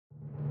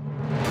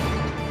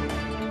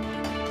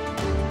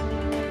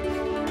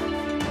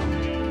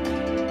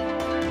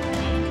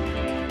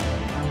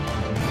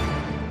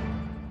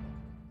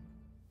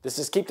This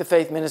is Keep the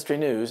Faith Ministry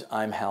News.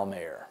 I'm Hal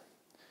Mayer.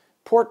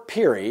 Port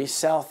Pirie,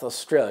 South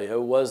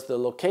Australia, was the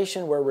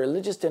location where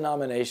religious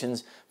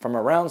denominations from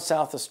around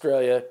South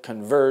Australia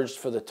converged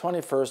for the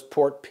 21st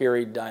Port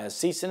Pirie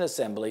Diocesan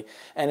Assembly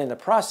and in the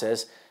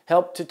process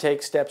helped to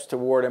take steps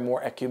toward a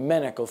more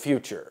ecumenical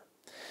future.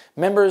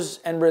 Members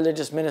and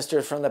religious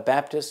ministers from the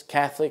Baptist,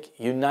 Catholic,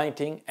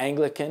 Uniting,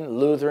 Anglican,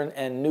 Lutheran,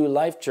 and New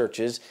Life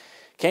churches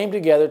came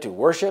together to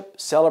worship,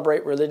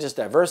 celebrate religious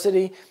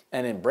diversity,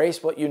 and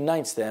embrace what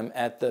unites them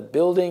at the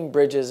Building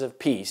Bridges of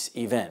Peace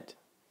event.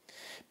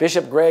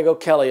 Bishop Greg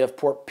O'Kelly of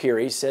Port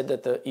Pirie said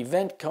that the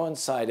event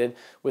coincided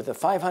with the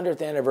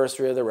 500th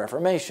anniversary of the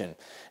Reformation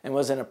and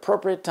was an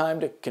appropriate time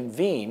to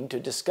convene to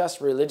discuss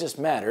religious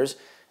matters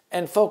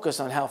and focus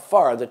on how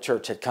far the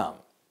church had come.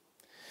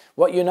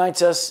 What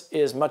unites us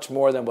is much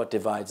more than what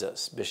divides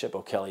us, Bishop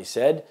O'Kelly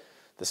said.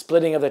 The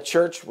splitting of the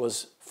church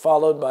was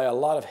followed by a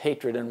lot of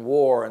hatred and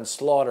war and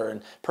slaughter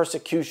and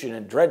persecution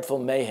and dreadful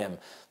mayhem,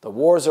 the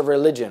wars of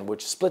religion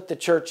which split the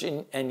church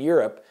in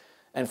Europe,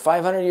 and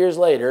 500 years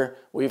later,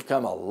 we've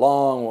come a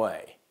long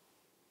way.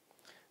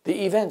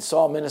 The event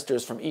saw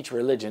ministers from each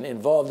religion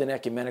involved in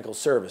ecumenical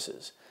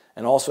services,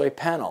 and also a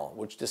panel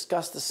which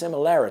discussed the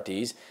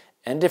similarities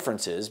and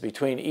differences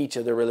between each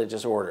of the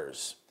religious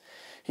orders.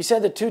 He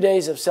said the 2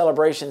 days of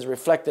celebrations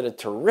reflected a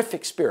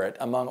terrific spirit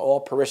among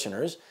all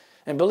parishioners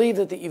and believed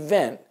that the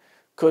event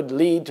could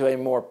lead to a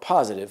more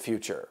positive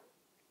future.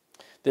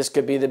 This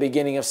could be the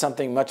beginning of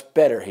something much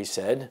better, he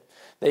said.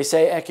 They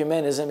say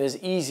ecumenism is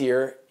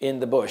easier in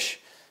the bush.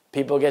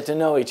 People get to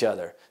know each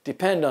other,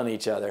 depend on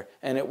each other,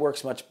 and it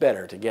works much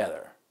better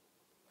together.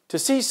 To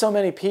see so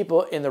many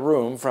people in the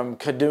room from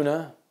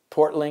Kaduna,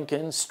 Port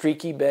Lincoln,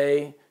 Streaky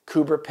Bay,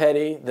 Coober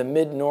Pedy, the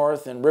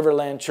Mid-North, and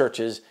Riverland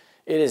churches,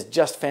 it is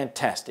just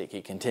fantastic,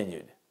 he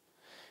continued.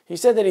 He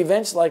said that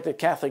events like the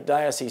Catholic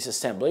Diocese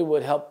Assembly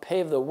would help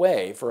pave the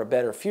way for a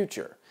better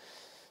future.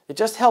 It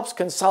just helps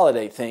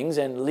consolidate things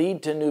and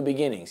lead to new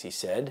beginnings, he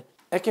said.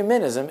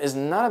 Ecumenism is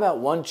not about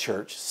one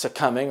church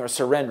succumbing or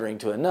surrendering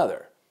to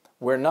another.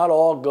 We're not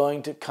all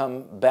going to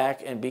come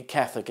back and be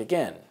Catholic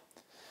again.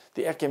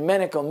 The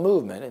ecumenical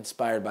movement,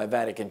 inspired by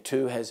Vatican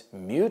II, has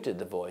muted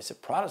the voice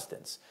of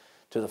Protestants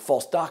to the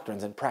false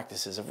doctrines and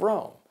practices of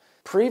Rome.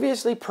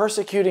 Previously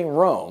persecuting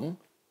Rome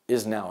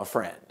is now a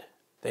friend.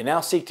 They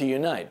now seek to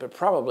unite, but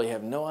probably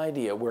have no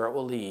idea where it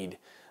will lead.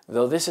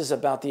 Though this is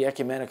about the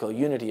ecumenical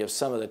unity of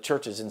some of the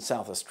churches in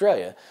South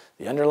Australia,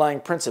 the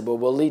underlying principle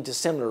will lead to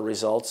similar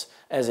results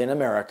as in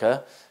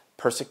America,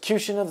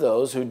 persecution of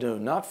those who do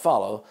not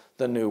follow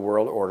the New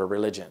World Order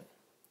religion.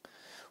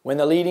 When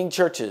the leading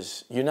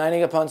churches,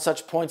 uniting upon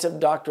such points of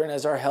doctrine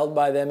as are held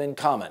by them in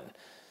common,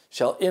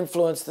 shall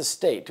influence the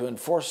state to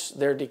enforce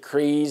their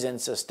decrees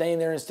and sustain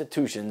their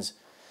institutions,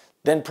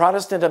 then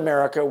Protestant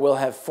America will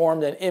have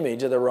formed an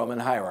image of the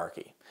Roman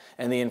hierarchy,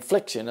 and the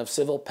infliction of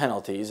civil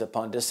penalties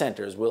upon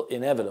dissenters will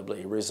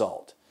inevitably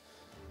result.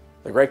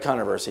 The Great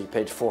Controversy,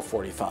 page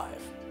 445.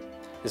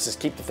 This is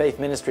Keep the Faith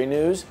Ministry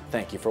News.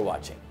 Thank you for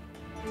watching.